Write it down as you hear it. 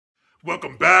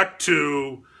Welcome back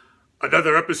to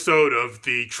another episode of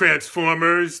the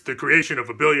Transformers, the creation of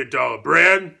a billion-dollar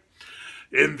brand.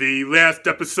 In the last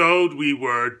episode, we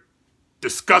were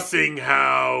discussing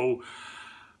how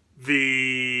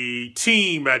the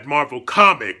team at Marvel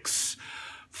Comics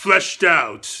fleshed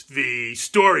out the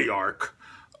story arc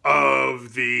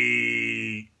of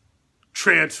the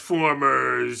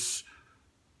Transformers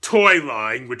toy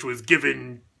line, which was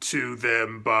given to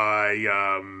them by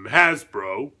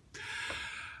Hasbro,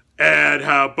 and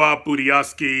how Bob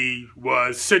Budiansky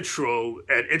was central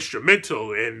and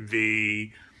instrumental in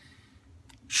the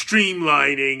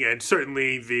streamlining and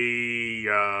certainly the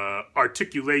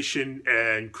articulation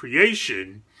and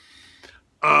creation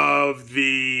of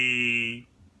the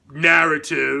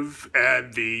narrative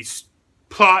and the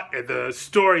plot and the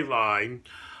storyline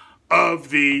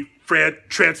of the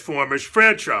Transformers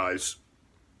franchise.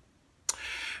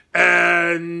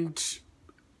 And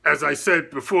as I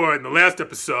said before in the last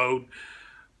episode,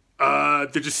 the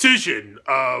decision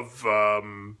of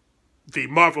the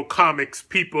Marvel Comics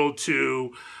people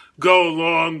to go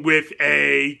along with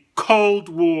a Cold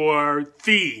War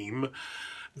theme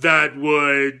that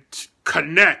would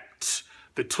connect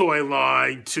the toy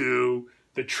line to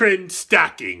the trend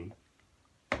stacking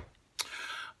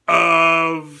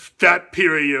of that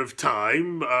period of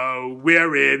time,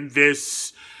 wherein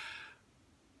this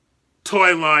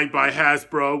toy line by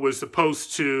Hasbro was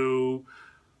supposed to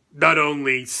not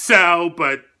only sell,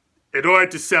 but in order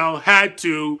to sell, had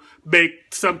to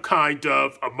make some kind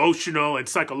of emotional and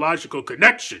psychological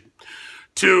connection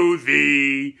to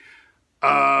the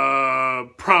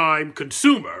prime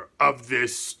consumer of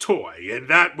this toy, and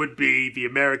that would be the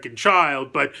American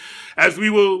child. But as we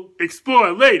will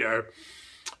explore later,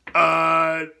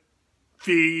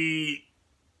 the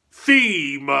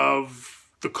theme of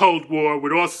the Cold War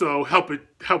would also help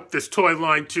this toy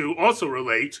line to also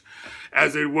relate,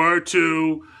 as it were,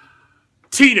 to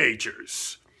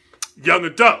teenagers, young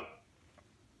adult,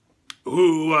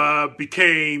 who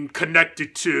became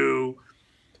connected to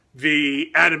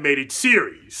the animated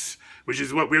series, which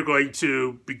is what we're going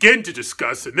to begin to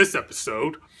discuss in this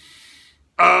episode.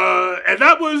 And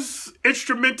that was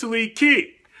instrumentally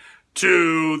key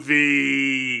to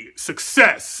the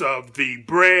success of the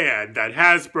brand that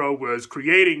Hasbro was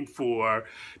creating for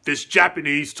this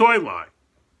Japanese toy line.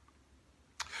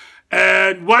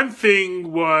 And one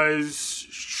thing was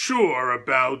sure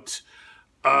about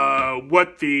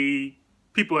what the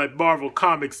people at Marvel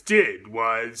Comics did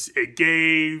was it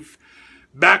gave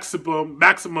maximum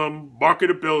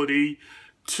marketability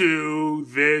to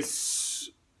this,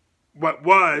 what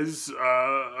was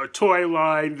a toy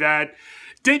line that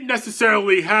didn't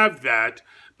necessarily have that,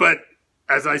 but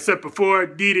as I said before,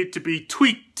 it needed to be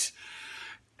tweaked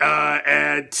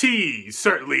and teased,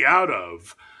 certainly out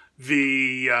of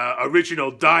the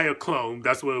original Diaclone,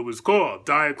 that's what it was called,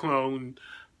 Diaclone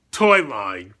toy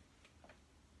line.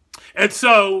 And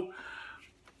so,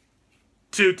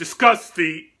 to discuss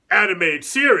the animated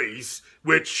series,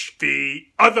 which the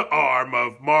other arm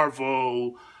of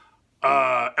Marvel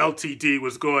LTD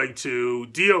was going to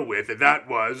deal with, and that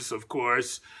was, of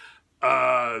course,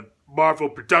 Marvel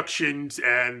Productions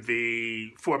and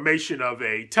the formation of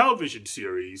a television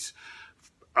series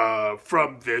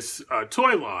from this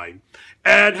toy line.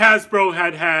 And Hasbro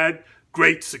had had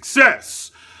great success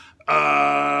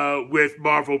with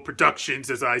Marvel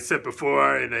Productions, as I said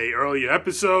before in an earlier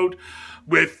episode,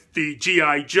 with the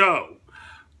G.I. Joe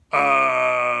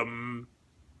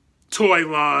toy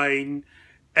line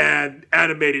and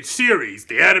animated series.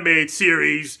 The animated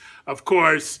series, of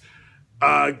course,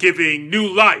 giving new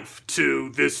life to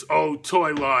this old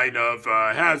toy line of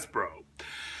Hasbro.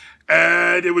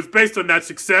 And it was based on that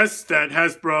success that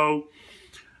Hasbro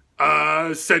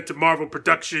said to Marvel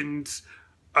Productions,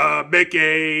 make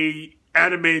a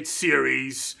animated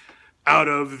series out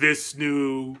of this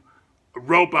new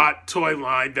robot toy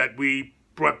line that we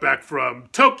brought back from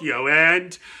Tokyo.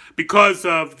 And because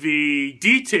of the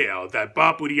detail that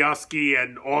Bob Budiansky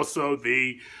and also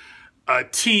the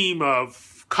team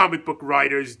of comic book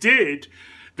writers did,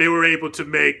 they were able to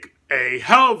make a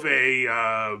hell of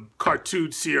a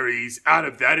cartoon series out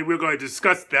of that, and we're going to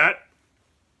discuss that.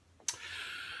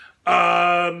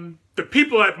 The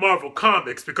people at Marvel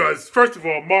Comics, because first of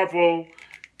all, Marvel,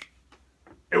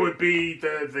 it would be,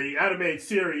 the animated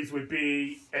series would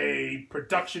be a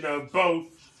production of both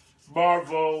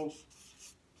Marvel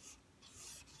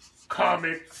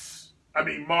Comics,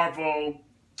 the Marvel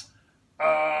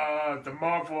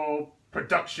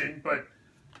production, but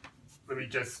let me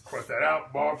just cross that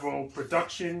out, Marvel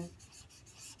production,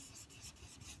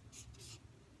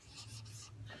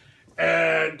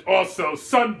 and also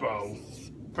Sunbow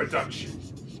production.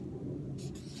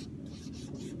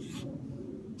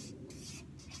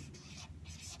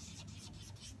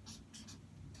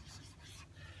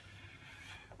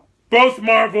 Both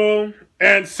Marvel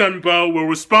and Sunbow were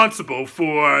responsible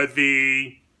for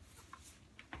the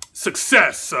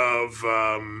success of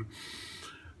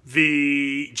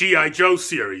the G.I. Joe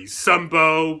series.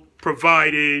 Sunbow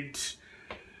provided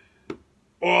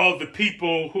all the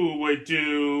people who would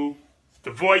do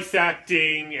the voice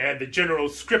acting and the general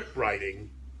script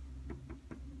writing.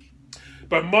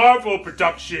 But Marvel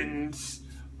Productions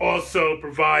also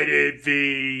provided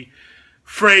the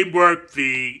framework,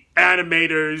 the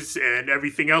animators, and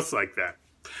everything else like that.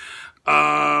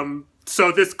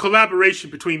 So this collaboration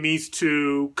between these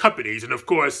two companies, and of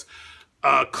course,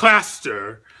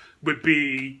 Cluster would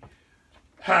be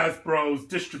Hasbro's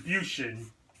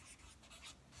distribution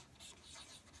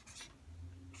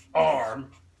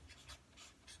arm.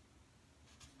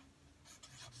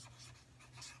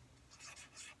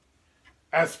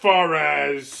 As far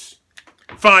as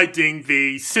finding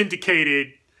the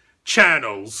syndicated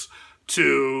channels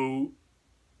to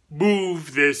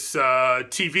move this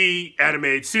TV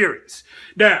animated series.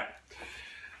 Now,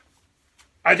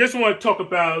 I just want to talk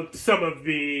about some of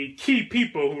the key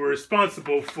people who were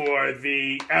responsible for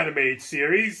the animated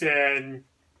series, and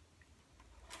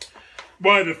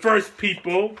one of the first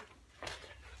people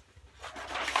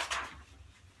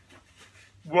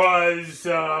was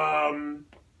a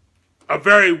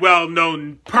very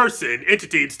well-known person,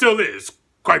 entity, and still is.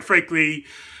 Quite frankly,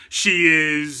 she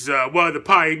is one of the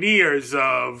pioneers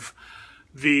of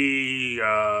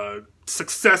the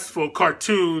successful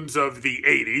cartoons of the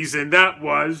 80s, and that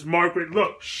was Margaret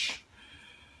Loesch.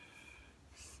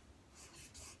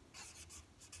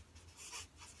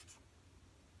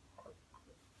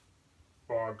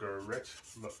 Margaret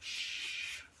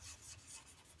Loesch.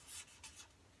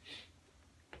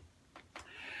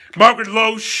 Margaret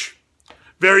Loesch,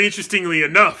 very interestingly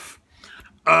enough,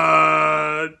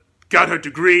 got her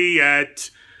degree at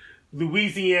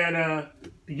Louisiana,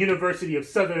 the University of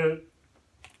Southern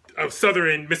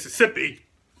Mississippi.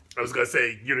 I was going to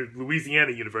say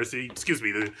Louisiana University, excuse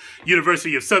me, the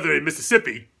University of Southern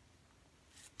Mississippi.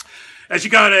 And she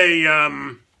got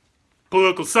a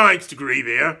political science degree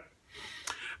there.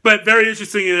 But very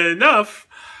interestingly enough,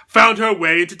 found her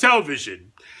way into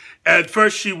television. At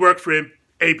first she worked for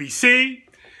ABC,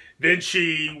 then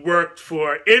she worked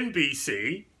for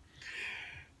NBC,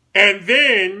 and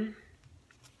then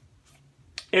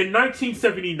in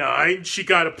 1979 she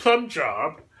got a plum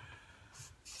job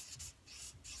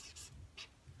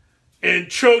in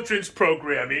children's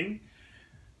programming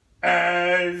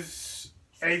as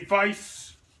a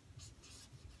vice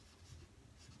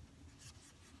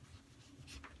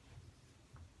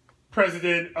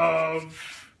president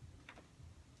of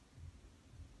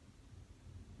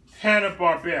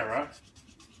Hanna-Barbera,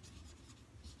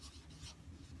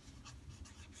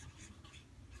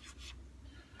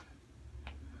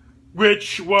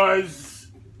 which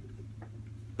was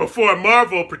before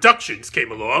Marvel Productions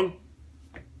came along,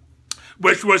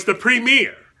 which was the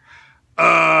premier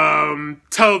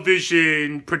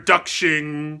television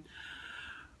production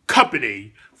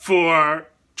company for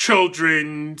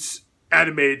children's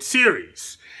animated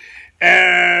series.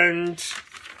 And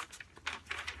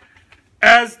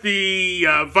as the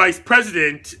vice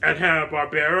president at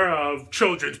Hanna-Barbera of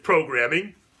children's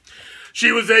programming,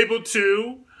 she was able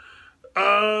to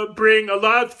bring a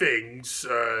lot of things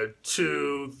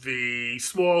to the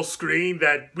small screen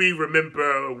that we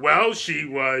remember well. She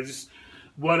was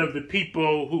one of the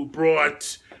people who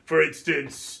brought, for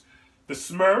instance, the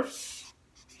Smurfs.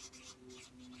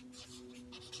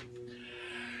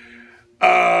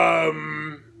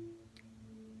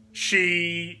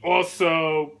 She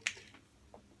also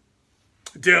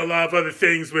did a lot of other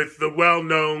things with the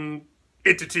well-known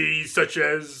entities such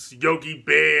as Yogi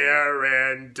Bear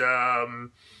and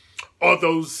all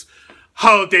those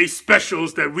holiday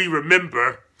specials that we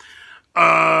remember.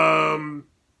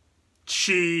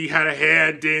 She had a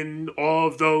hand in all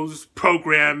of those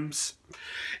programs,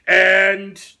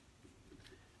 and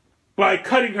by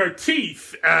cutting her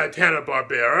teeth at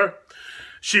Hanna-Barbera,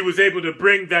 she was able to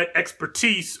bring that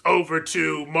expertise over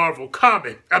to Marvel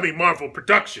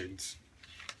Productions.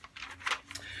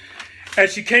 And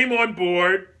she came on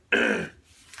board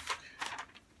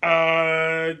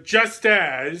just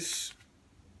as,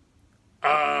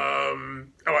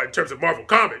 in terms of Marvel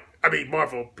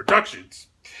Productions.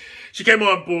 She came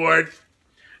on board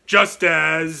just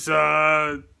as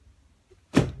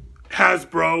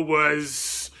Hasbro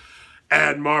was,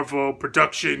 and Marvel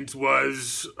Productions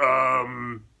was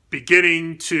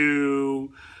beginning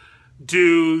to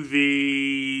do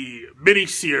the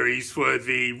miniseries for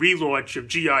the relaunch of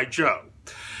G.I. Joe.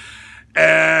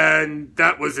 And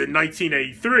that was in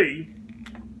 1983.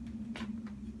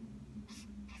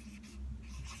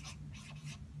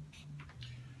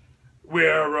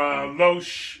 Where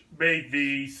Loesch made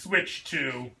the switch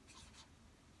to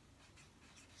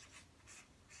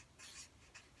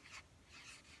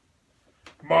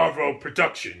Marvel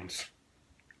Productions.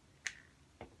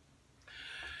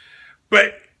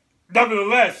 But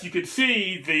nevertheless, you can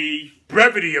see the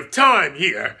brevity of time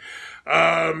here.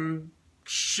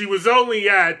 She was only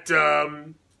at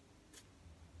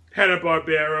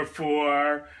Hanna-Barbera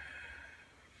for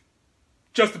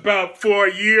just about 4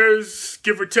 years,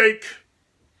 give or take.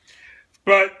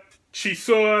 But she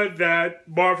saw that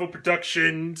Marvel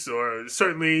Productions, or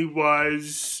certainly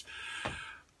was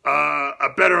a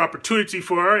better opportunity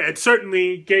for her, and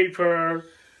certainly gave her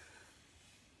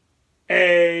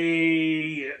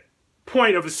a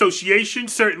point of association,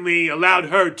 certainly allowed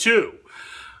her to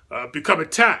become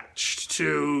attached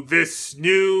to this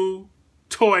new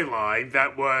toy line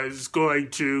that was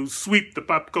going to sweep the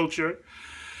pop culture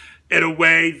in a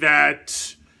way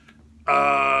that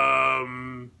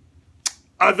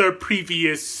other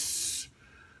previous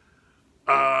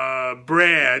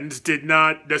brands did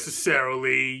not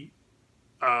necessarily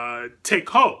take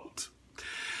hold.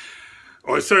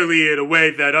 Or certainly in a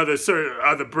way that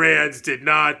other brands did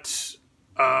not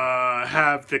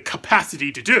have the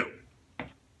capacity to do.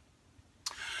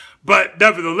 But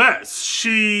nevertheless,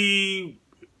 she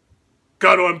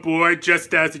got on board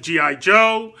just as the G.I.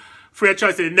 Joe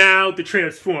franchise and now the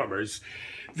Transformers.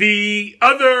 The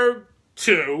other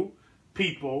two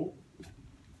people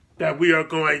that we are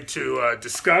going to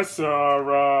discuss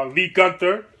are Lee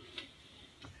Gunther.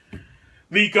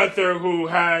 Lee Gunther, who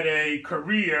had a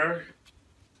career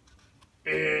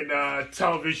in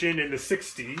television in the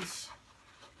 60s.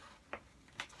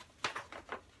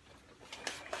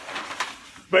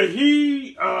 But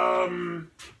he, let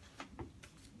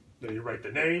me write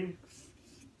the name.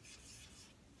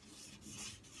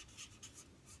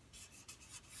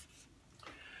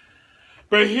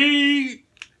 But he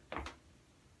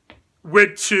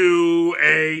went to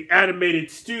an animated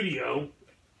studio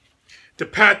to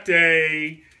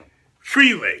Pate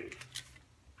Freeling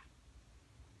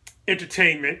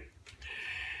Entertainment.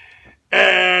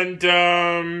 And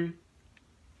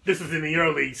this was in the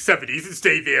early 70s. It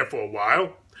stayed there for a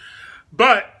while.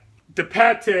 But the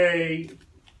Pate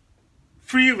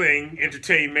Freeling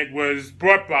Entertainment was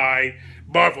bought by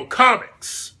Marvel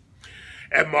Comics.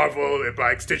 And Marvel, and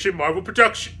by extension, Marvel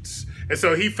Productions. And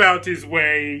so he found his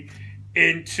way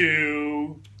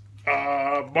into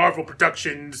Marvel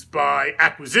Productions by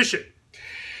acquisition.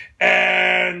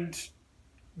 And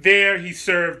there he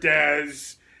served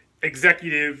as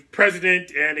executive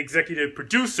president and executive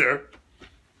producer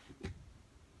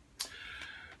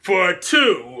for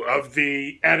 2 of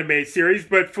the animated series,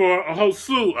 but for a whole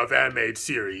slew of animated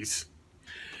series.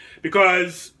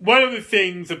 Because one of the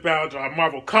things about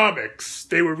Marvel Comics,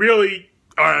 they were really,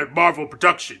 Marvel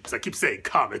Productions, I keep saying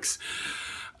comics,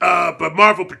 but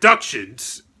Marvel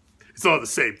Productions, it's all the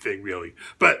same thing really,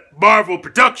 but Marvel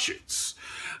Productions,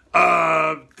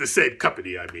 the same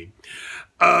company I mean,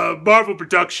 Marvel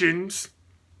Productions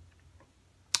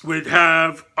would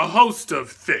have a host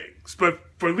of things, but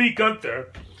for Lee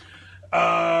Gunther,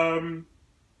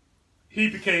 he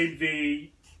became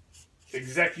the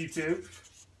executive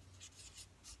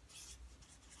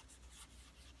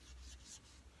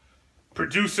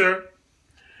producer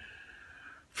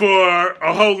for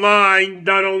a whole line,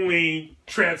 not only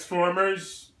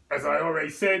Transformers, as I already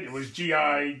said, it was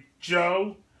G.I.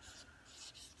 Joe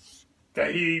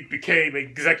that he became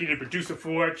executive producer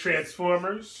for,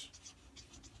 Transformers.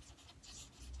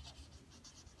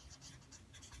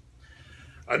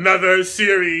 Another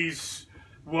series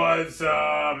was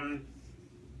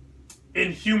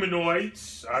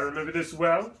Inhumanoids. I remember this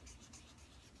well.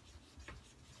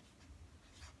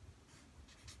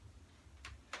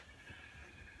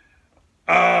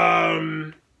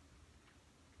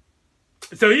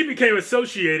 So he became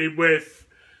associated with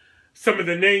some of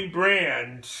the name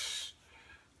brands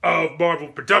of Marvel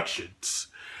Productions.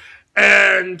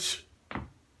 And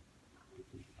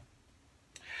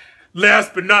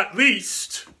last but not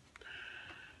least,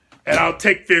 and I'll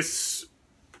take this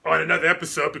on another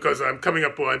episode because I'm coming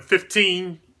up on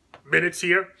 15 minutes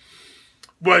here,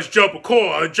 was Joe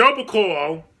Bacal. Joe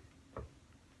Bacal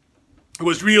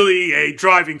was really a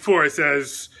driving force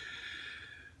as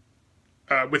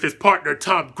with his partner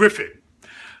Tom Griffin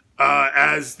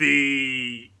as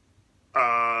the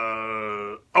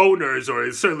owners, or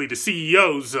certainly the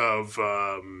CEOs of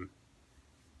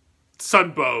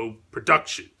Sunbow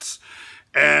Productions.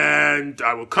 And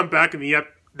I will come back in the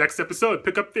next episode and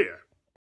pick up there.